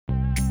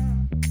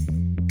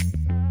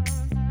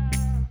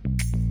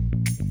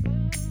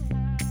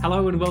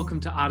Hello and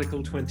welcome to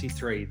Article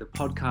 23, the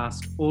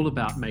podcast all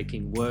about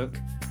making work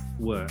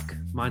work.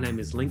 My name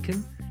is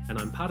Lincoln and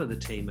I'm part of the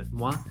team at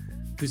Moi,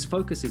 whose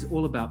focus is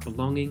all about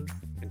belonging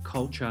and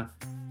culture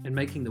and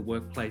making the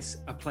workplace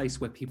a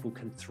place where people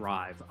can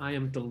thrive. I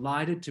am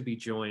delighted to be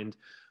joined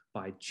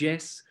by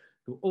Jess,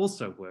 who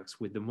also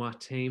works with the Moi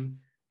team.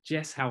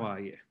 Jess, how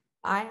are you?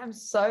 I am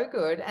so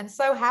good and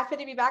so happy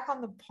to be back on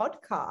the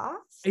podcast.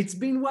 It's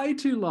been way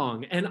too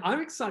long, and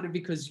I'm excited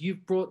because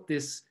you've brought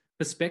this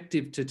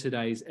perspective to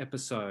today's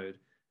episode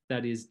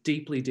that is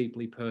deeply,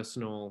 deeply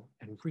personal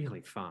and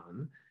really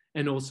fun,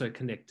 and also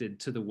connected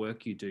to the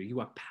work you do. You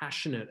are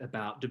passionate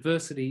about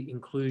diversity,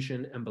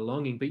 inclusion, and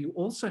belonging, but you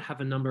also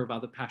have a number of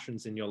other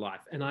passions in your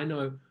life. And I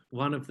know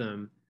one of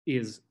them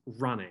is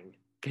running.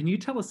 Can you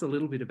tell us a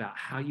little bit about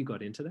how you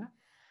got into that?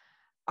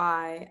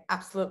 I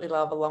absolutely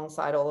love,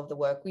 alongside all of the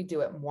work we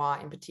do at Moi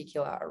in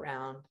particular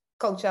around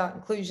culture,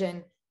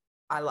 inclusion,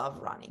 I love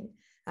running.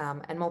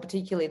 And more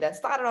particularly, that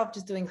started off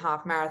just doing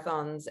half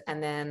marathons.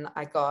 And then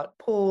I got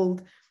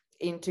pulled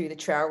into the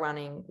trail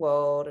running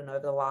world. And over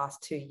the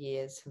last 2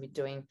 years, I've been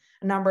doing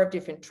a number of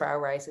different trail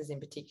races,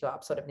 in particular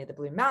up sort of near the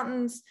Blue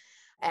Mountains.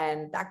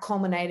 And that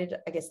culminated,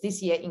 I guess,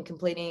 this year in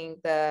completing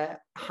the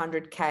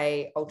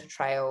 100K ultra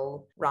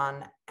trail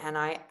run. And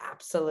I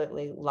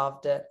absolutely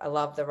loved it. I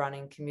love the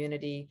running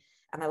community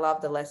and I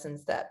love the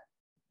lessons that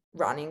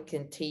running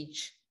can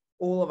teach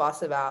all of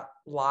us about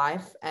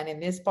life. And in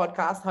this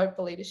podcast,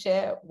 hopefully to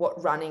share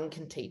what running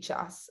can teach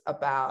us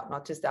about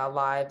not just our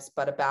lives,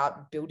 but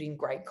about building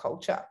great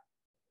culture.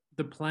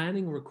 The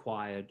planning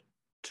required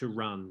to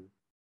run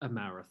a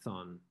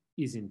marathon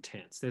is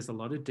intense. There's a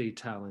lot of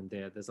detail in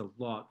there. There's a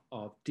lot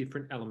of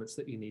different elements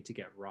that you need to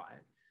get right.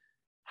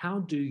 How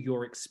do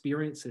your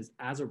experiences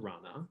as a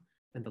runner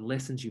and the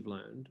lessons you've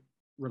learned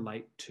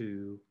relate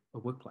to a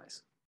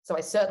workplace? So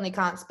I certainly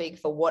can't speak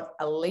for what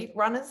elite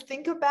runners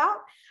think about,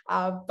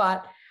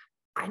 but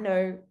I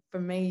know for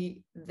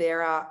me,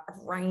 there are a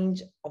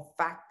range of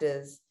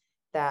factors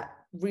that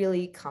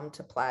really come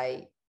to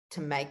play to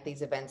make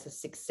these events a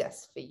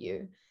success for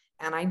you.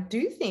 And I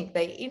do think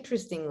they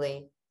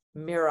interestingly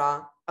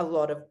mirror a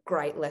lot of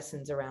great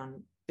lessons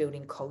around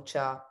building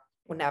culture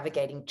or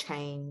navigating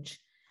change.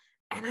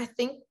 And I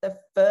think the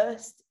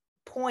first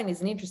point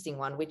is an interesting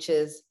one, which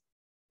is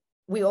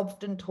we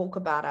often talk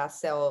about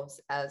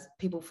ourselves as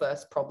people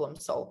first problem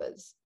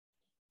solvers.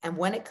 And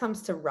when it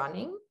comes to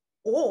running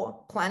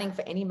or planning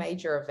for any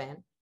major event,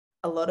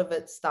 a lot of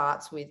it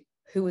starts with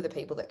who are the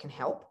people that can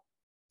help.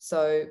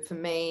 So for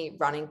me,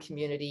 running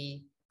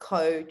community,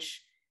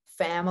 coach,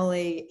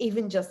 family,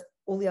 even just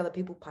all the other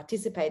people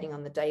participating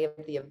on the day of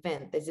the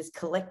event, there's this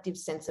collective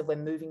sense of we're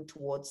moving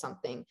towards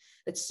something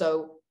that's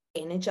so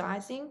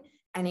energizing,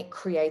 and it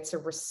creates a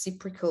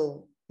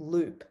reciprocal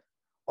loop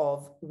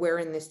of we're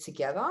in this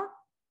together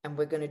and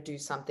we're going to do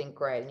something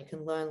great. And you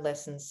can learn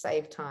lessons,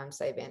 save time,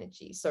 save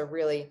energy. So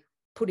really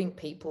putting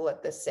people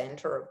at the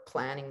center of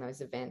planning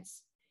those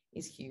events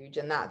is huge.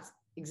 And that's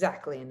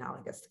exactly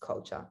analogous to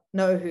culture.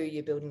 Know who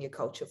you're building your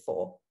culture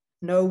for,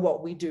 know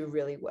what we do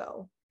really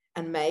well,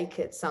 and make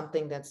it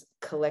something that's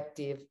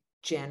collective,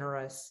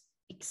 generous,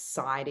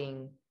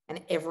 exciting, and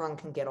everyone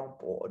can get on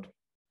board.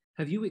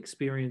 Have you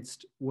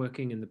experienced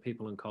working in the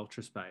people and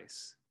culture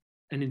space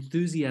an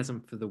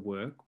enthusiasm for the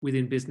work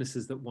within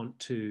businesses that want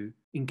to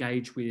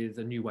engage with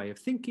a new way of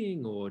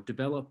thinking or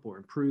develop or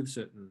improve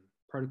certain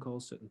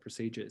protocols, certain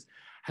procedures?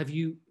 Have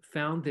you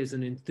found there's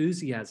an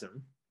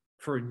enthusiasm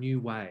for a new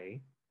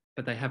way,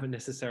 but they haven't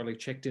necessarily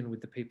checked in with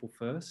the people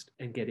first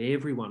and get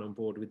everyone on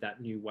board with that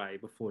new way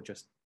before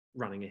just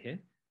running ahead?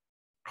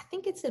 I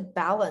think it's a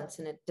balance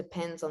and it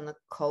depends on the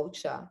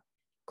culture.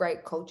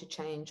 Great culture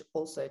change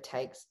also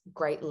takes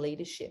great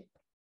leadership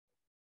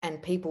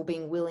and people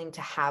being willing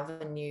to have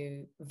a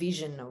new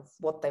vision of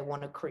what they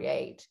want to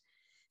create.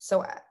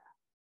 So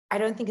I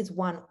don't think it's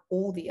one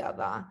or the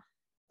other.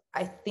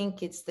 I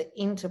think it's the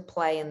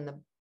interplay and the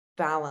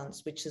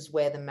balance, which is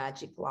where the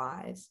magic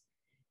lies.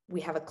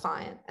 We have a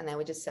client and they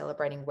were just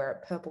celebrating Wear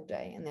It Purple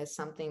Day, and there's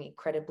something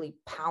incredibly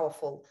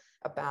powerful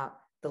about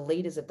the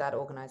leaders of that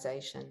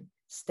organization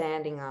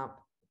standing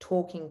up,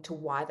 talking to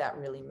why that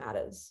really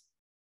matters,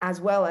 as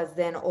well as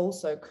then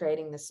also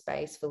creating the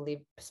space for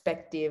lived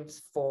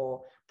perspectives,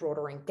 for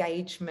broader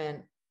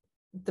engagement.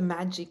 The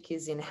magic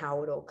is in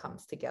how it all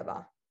comes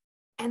together.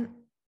 And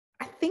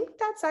I think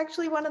that's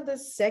actually one of the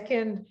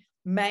second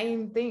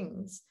main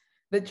things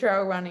that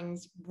trail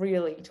running's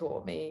really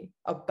taught me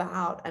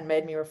about and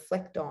made me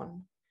reflect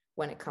on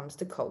when it comes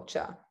to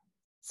culture.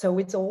 So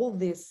it's all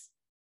this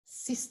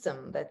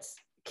system that's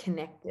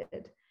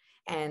connected.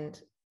 And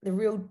the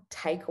real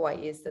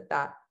takeaway is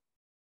that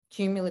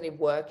cumulative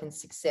work and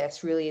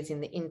success really is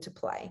in the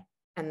interplay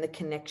and the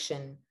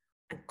connection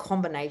and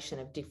combination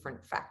of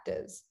different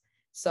factors.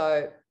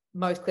 So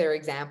most clear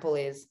example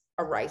is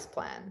a race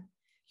plan.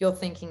 You're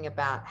thinking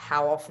about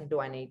how often do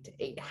I need to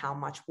eat? How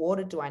much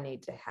water do I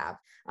need to have?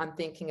 I'm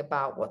thinking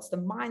about what's the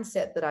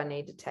mindset that I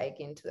need to take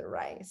into the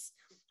race?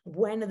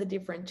 When are the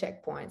different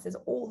checkpoints? There's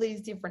all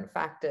these different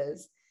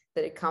factors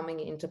that are coming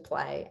into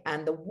play.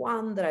 And the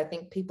one that I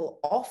think people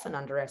often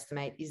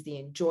underestimate is the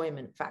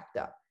enjoyment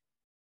factor.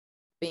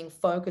 Being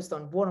focused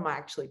on, what am I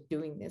actually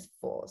doing this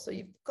for? So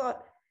you've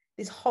got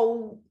this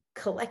whole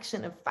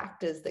collection of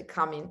factors that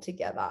come in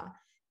together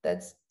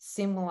that's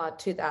similar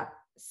to that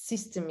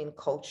system in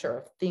culture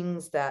of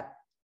things that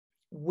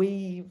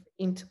weave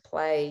into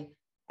play,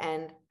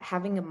 and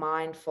having a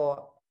mind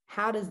for,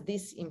 how does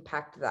this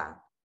impact that?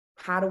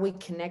 How do we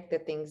connect the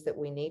things that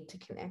we need to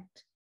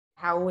connect?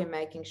 How are we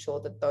making sure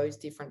that those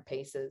different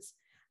pieces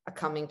are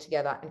coming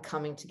together and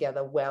coming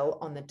together well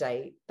on the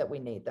day that we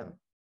need them?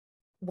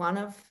 One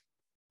of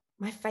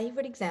my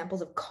favorite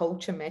examples of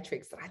culture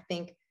metrics that I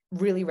think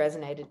really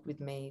resonated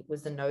with me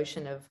was the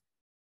notion of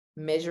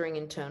measuring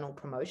internal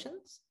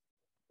promotions.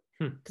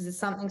 Because it's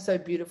something so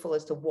beautiful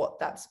as to what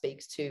that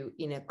speaks to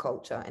in a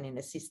culture and in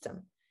a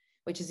system,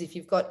 which is, if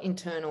you've got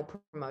internal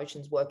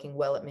promotions working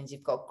well, it means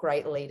you've got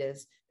great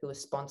leaders who are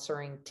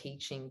sponsoring,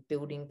 teaching,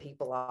 building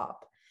people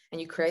up. And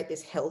you create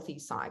this healthy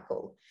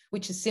cycle,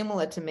 which is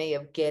similar to me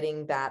of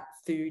getting that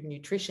food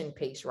nutrition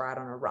piece right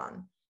on a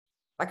run.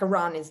 Like, a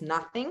run is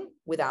nothing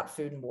without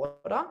food and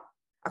water.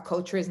 A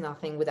culture is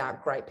nothing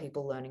without great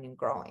people learning and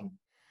growing.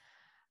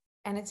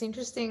 And it's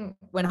interesting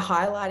when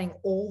highlighting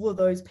all of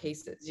those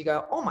pieces, you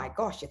go, oh my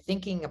gosh, you're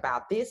thinking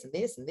about this and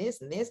this and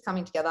this and this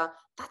coming together.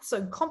 That's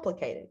so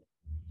complicated.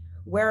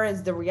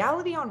 Whereas the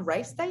reality on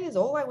race day is,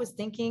 all I was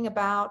thinking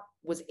about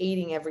was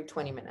eating every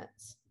 20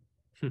 minutes.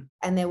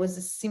 And there was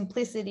a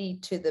simplicity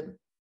to the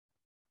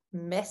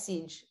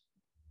message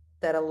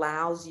that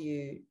allows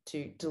you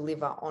to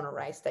deliver on a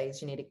race day.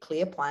 Is you need a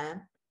clear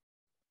plan,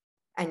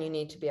 and you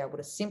need to be able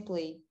to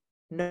simply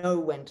know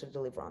when to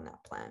deliver on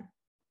that plan.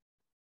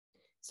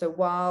 So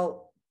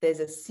while there's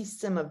a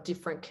system of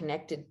different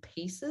connected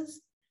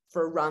pieces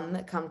for a run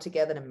that come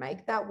together to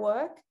make that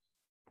work,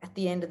 at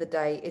the end of the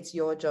day, it's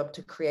your job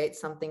to create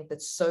something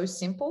that's so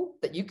simple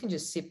that you can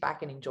just sit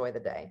back and enjoy the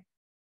day.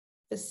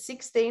 For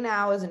 16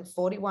 hours and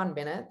 41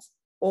 minutes,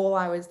 all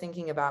I was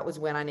thinking about was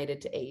when I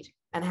needed to eat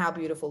and how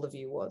beautiful the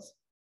view was.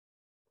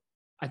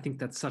 I think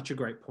that's such a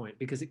great point,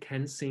 because it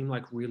can seem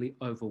like really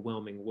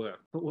overwhelming work.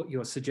 But what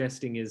you're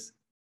suggesting is,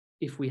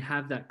 if we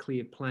have that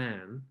clear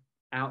plan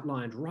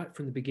outlined right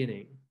from the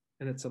beginning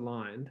and it's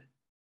aligned,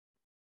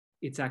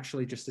 it's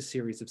actually just a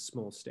series of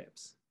small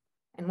steps.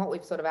 And what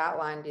we've sort of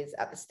outlined is,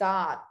 at the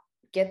start,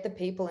 get the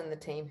people in the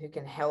team who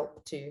can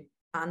help to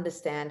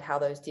understand how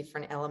those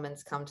different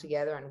elements come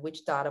together and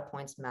which data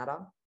points matter.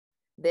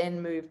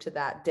 Then move to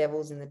that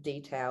devil's in the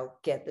detail,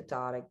 get the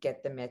data,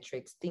 get the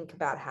metrics, think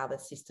about how the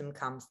system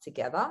comes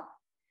together.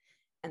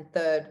 And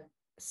third,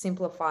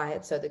 simplify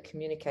it so the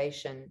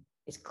communication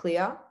is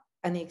clear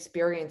and the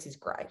experience is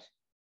great.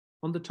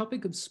 On the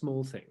topic of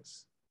small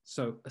things,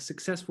 so a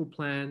successful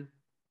plan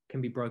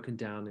can be broken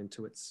down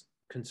into its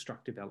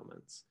constructive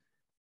elements.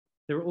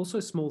 There are also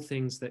small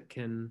things that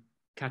can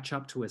catch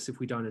up to us if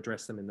we don't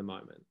address them in the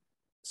moment.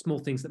 Small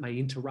things that may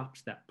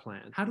interrupt that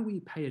plan. How do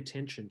we pay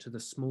attention to the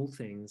small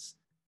things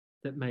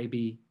that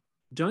maybe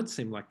don't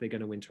seem like they're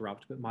going to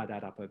interrupt, but might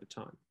add up over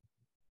time?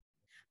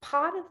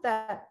 Part of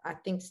that, I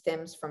think,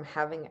 stems from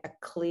having a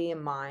clear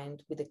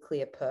mind with a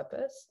clear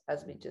purpose,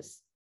 as we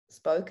just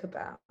spoke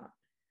about,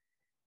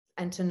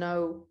 and to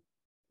know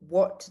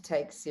what to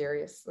take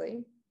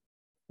seriously,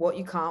 what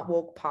you can't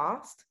walk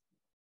past,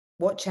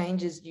 what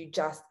changes you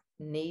just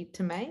need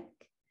to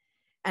make,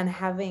 and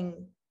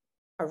having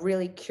a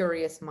really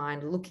curious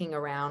mind looking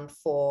around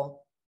for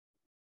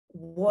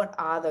what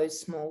are those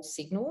small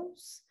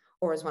signals,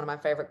 or as one of my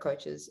favorite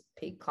coaches,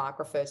 Pete Clark,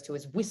 refers to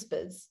as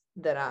whispers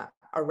that are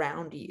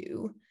around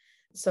you.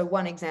 So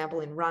one example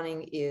in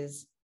running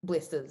is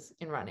blisters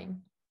in running.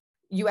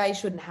 You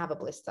shouldn't have a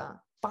blister,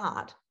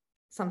 but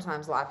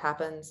sometimes life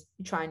happens.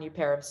 You try a new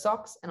pair of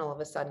socks and all of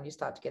a sudden you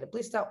start to get a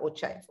blister or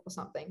chafe or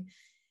something.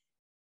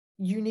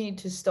 You need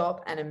to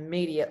stop and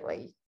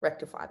immediately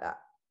rectify that.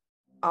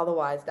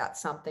 Otherwise,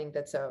 that's something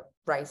that's a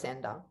race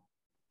ender.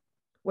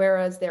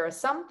 Whereas there are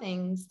some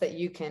things that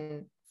you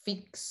can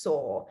fix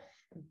or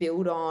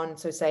build on.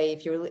 So say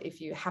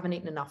if you haven't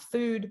eaten enough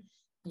food,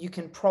 you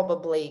can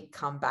probably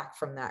come back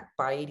from that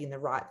by eating the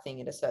right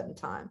thing at a certain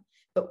time.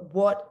 But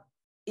what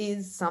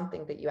is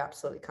something that you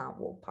absolutely can't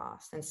walk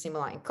past? And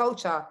similar in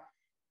culture,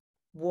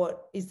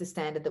 what is the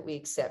standard that we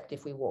accept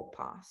if we walk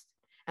past?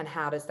 And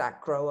how does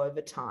that grow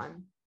over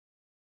time?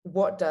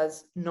 What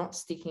does not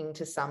sticking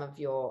to some of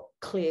your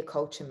clear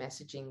culture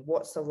messaging,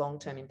 what's the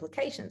long-term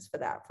implications for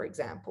that, for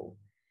example?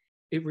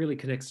 It really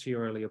connects to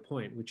your earlier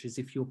point, which is,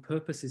 if your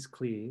purpose is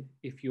clear,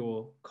 if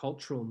your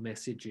cultural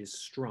message is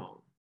strong,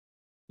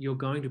 you're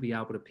going to be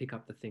able to pick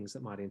up the things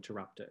that might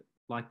interrupt it,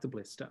 like the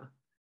blister.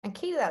 And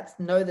key to that is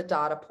know the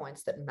data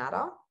points that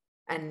matter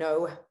and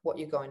know what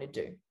you're going to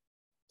do.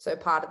 So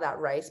part of that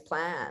race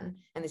plan,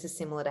 and this is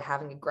similar to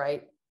having a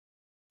great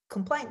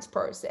complaints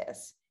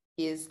process,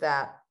 is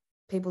that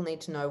people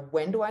need to know,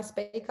 when do I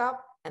speak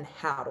up and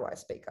how do I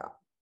speak up?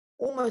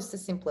 Almost the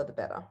simpler, the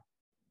better.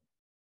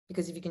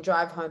 Because if you can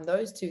drive home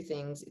those two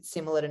things, it's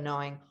similar to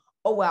knowing,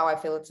 oh, wow, I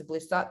feel it's a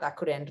blister. That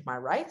could end my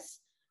race.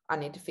 I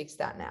need to fix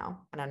that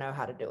now. And I know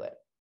how to do it.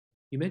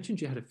 You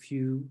mentioned you had a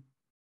few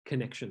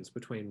connections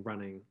between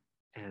running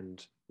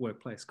and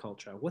workplace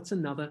culture. What's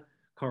another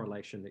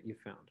correlation that you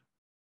found?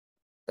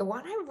 The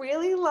one I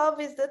really love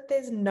is that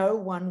there's no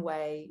one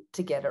way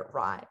to get it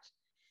right.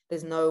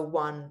 There's no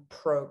one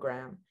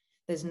program.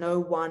 There's no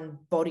one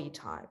body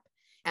type.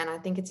 And I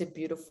think it's a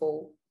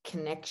beautiful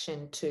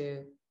connection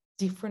to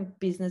different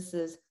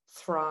businesses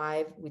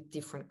thrive with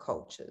different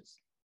cultures.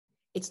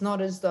 It's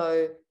not as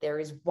though there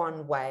is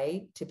one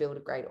way to build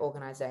a great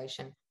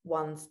organization,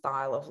 one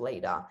style of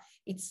leader.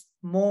 It's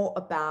more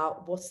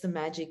about what's the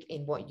magic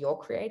in what you're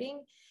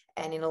creating.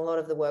 And in a lot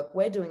of the work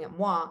we're doing at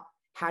Moi,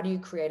 how do you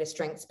create a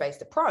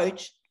strengths-based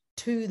approach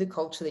to the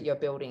culture that you're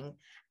building?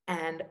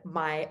 And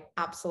my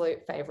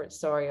absolute favorite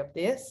story of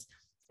this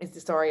is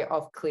the story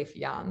of Cliff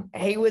Young.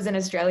 He was an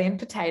Australian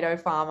potato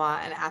farmer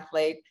and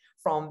athlete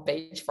from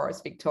Beach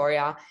Forest,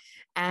 Victoria.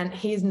 And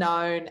he's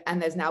known, and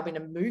there's now been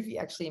a movie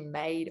actually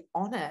made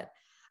on it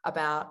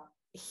about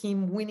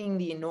him winning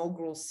the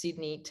inaugural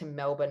Sydney to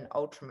Melbourne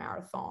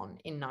ultramarathon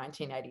in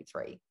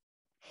 1983.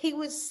 He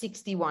was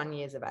 61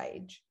 years of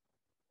age.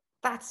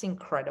 That's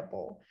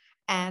incredible.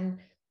 And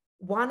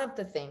one of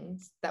the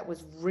things that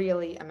was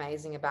really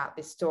amazing about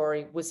this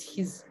story was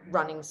his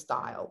running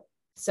style.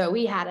 So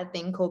he had a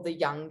thing called the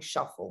Young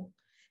Shuffle,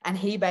 and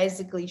he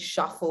basically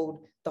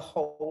shuffled the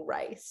whole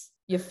race.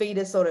 Your feet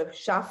are sort of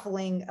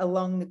shuffling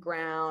along the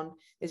ground.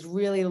 There's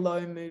really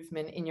low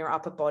movement in your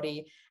upper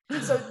body.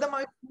 And so the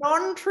most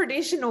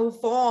non-traditional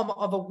form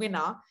of a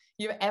winner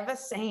you've ever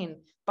seen,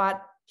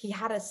 but he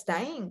had a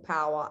staying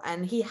power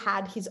and he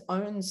had his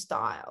own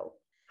style.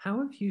 How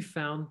have you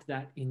found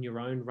that in your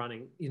own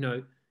running? You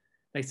know,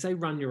 they say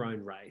run your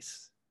own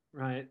race,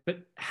 right?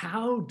 But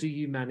how do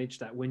you manage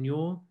that when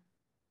you're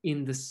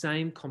in the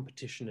same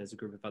competition as a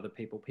group of other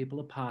people?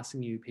 People are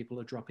passing you, people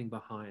are dropping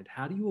behind.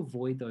 How do you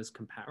avoid those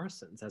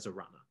comparisons as a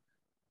runner?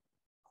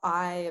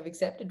 I have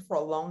accepted for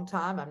a long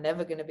time I'm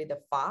never going to be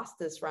the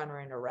fastest runner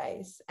in a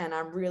race. And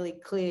I'm really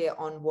clear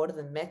on what are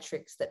the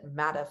metrics that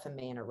matter for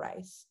me in a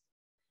race.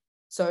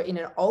 So in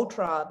an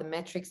ultra, the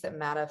metrics that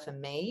matter for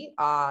me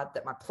are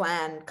that my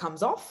plan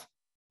comes off.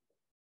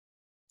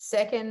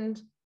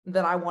 Second,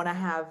 that I want to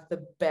have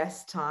the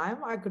best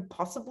time I could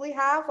possibly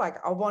have. Like,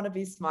 I want to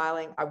be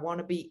smiling. I want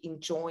to be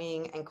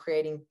enjoying and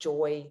creating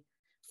joy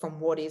from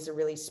what is a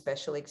really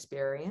special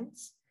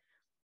experience.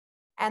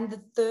 And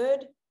the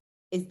third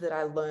is that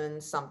I learn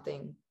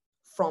something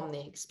from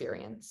the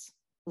experience,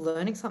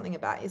 learning something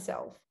about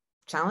yourself,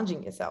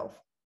 challenging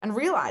yourself, and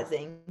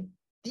realizing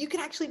that you can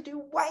actually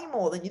do way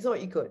more than you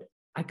thought you could.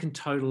 I can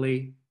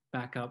totally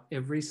back up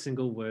every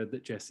single word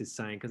that Jess is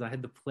saying, because I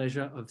had the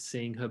pleasure of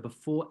seeing her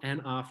before and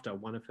after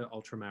one of her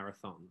ultra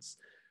marathons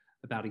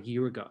about a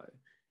year ago.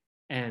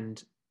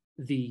 And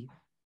the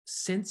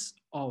sense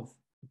of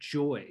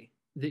joy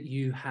that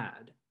you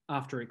had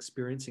after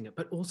experiencing it,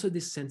 but also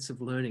this sense of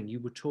learning.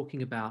 You were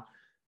talking about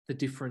the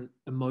different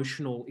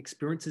emotional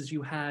experiences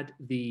you had,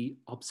 the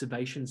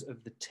observations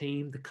of the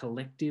team, the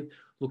collective,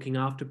 looking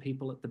after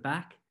people at the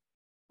back,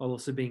 while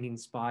also being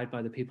inspired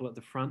by the people at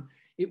the front.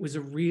 It was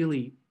a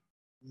really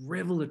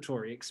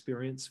revelatory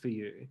experience for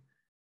you.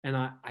 And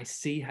I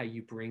see how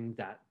you bring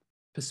that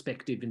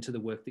perspective into the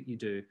work that you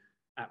do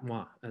at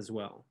Moi as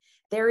well.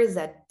 There is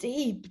a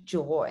deep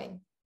joy,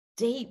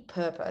 deep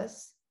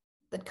purpose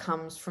that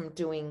comes from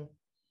doing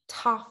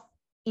tough,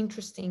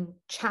 interesting,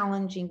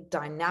 challenging,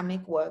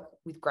 dynamic work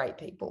with great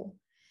people.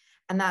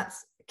 And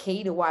that's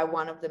key to why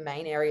one of the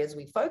main areas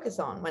we focus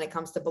on when it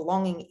comes to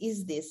belonging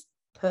is this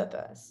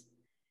purpose.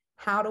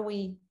 How do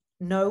we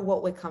know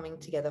what we're coming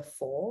together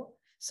for,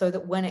 so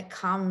that when it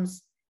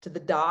comes to the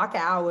dark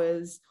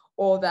hours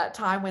or that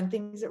time when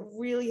things are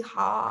really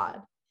hard,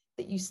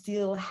 that you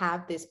still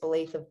have this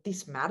belief of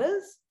this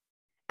matters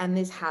and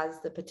this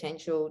has the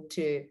potential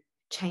to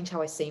change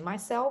how I see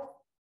myself,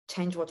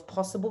 change what's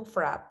possible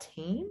for our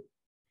team,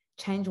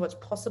 change what's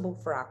possible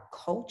for our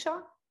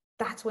culture.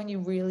 That's when you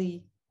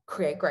really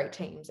create great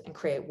teams and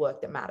create work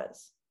that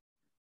matters.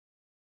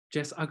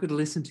 Jess, I could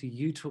listen to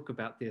you talk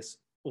about this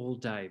all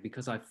day,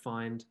 because I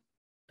find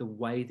the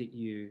way that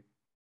you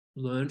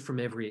learn from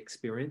every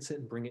experience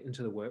and bring it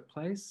into the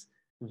workplace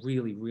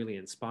really, really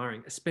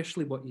inspiring,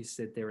 especially what you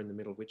said there in the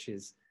middle, which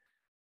is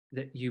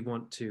that you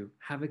want to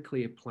have a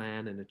clear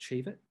plan and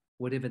achieve it,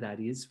 whatever that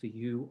is for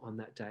you on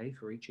that day,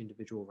 for each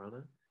individual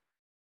runner,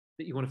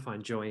 that you want to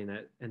find joy in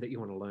it and that you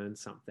want to learn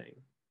something.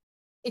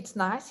 It's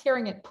nice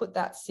hearing it put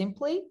that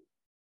simply,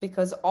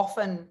 because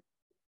often,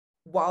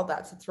 while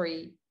that's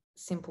 3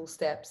 simple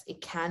steps,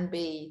 it can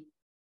be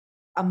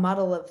a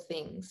muddle of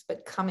things,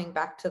 but coming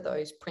back to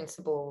those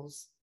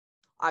principles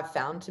I've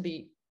found to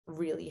be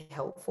really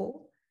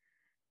helpful.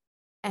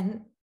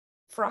 And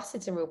for us,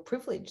 it's a real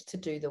privilege to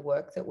do the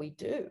work that we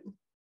do,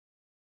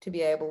 to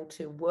be able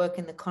to work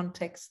in the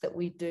context that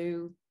we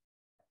do,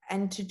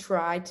 and to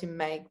try to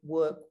make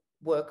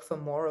work for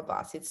more of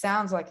us. It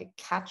sounds like a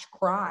catch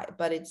cry,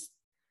 but it's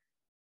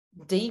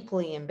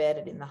deeply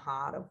embedded in the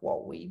heart of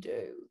what we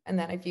do. And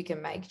that if you can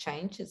make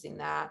changes in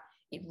that,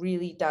 it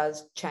really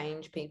does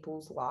change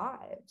people's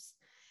lives.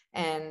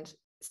 And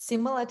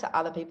similar to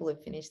other people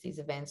who've finished these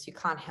events, you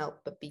can't help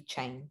but be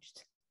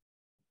changed.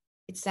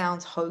 It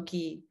sounds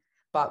hokey,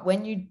 but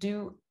when you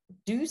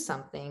do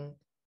something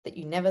that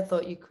you never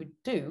thought you could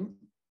do,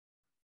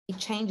 it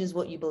changes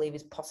what you believe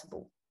is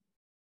possible.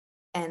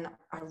 And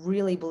I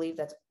really believe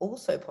that's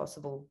also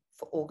possible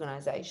for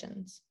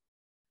organizations.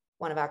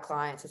 One of our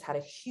clients has had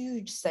a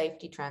huge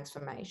safety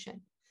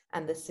transformation,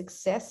 and the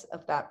success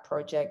of that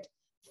project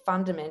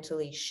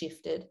fundamentally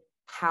shifted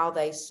how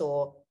they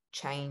saw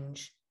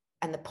change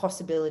and the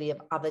possibility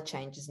of other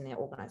changes in their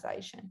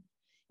organization.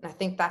 And I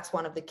think that's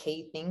one of the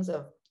key things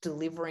of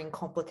delivering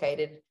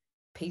complicated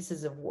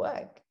pieces of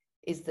work,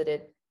 is that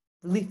it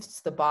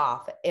lifts the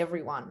bar for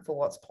everyone for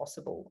what's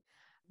possible.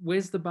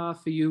 Where's the bar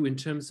for you in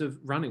terms of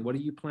running? What are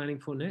you planning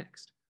for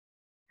next?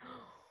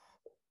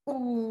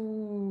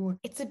 Ooh,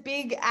 it's a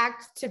big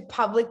act to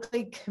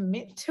publicly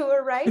commit to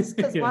a race,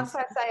 because Yes. once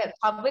I say it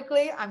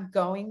publicly, I'm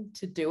going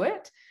to do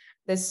it.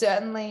 There's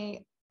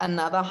certainly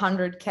another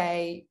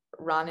 100K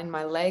run in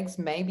my legs,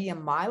 maybe a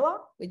miler,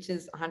 which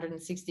is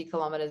 160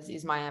 kilometers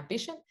is my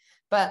ambition.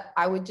 But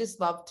I would just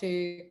love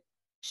to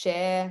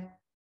share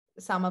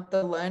some of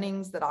the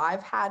learnings that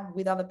I've had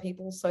with other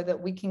people so that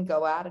we can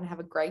go out and have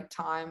a great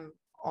time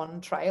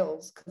on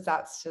trails,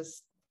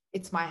 because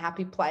it's my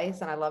happy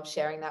place and I love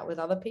sharing that with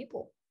other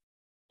people.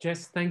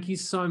 Jess, thank you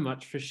so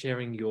much for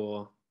sharing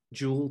your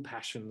dual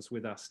passions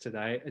with us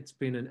today. It's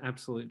been an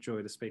absolute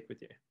joy to speak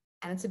with you.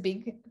 And it's a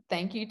big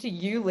thank you to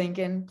you,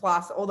 Lincoln,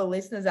 plus all the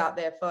listeners out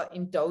there for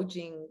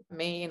indulging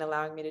me and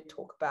allowing me to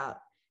talk about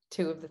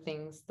two of the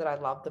things that I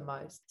love the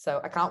most. So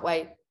I can't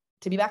wait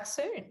to be back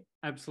soon.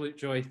 Absolute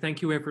joy.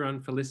 Thank you,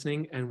 everyone, for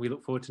listening, and we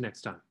look forward to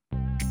next time.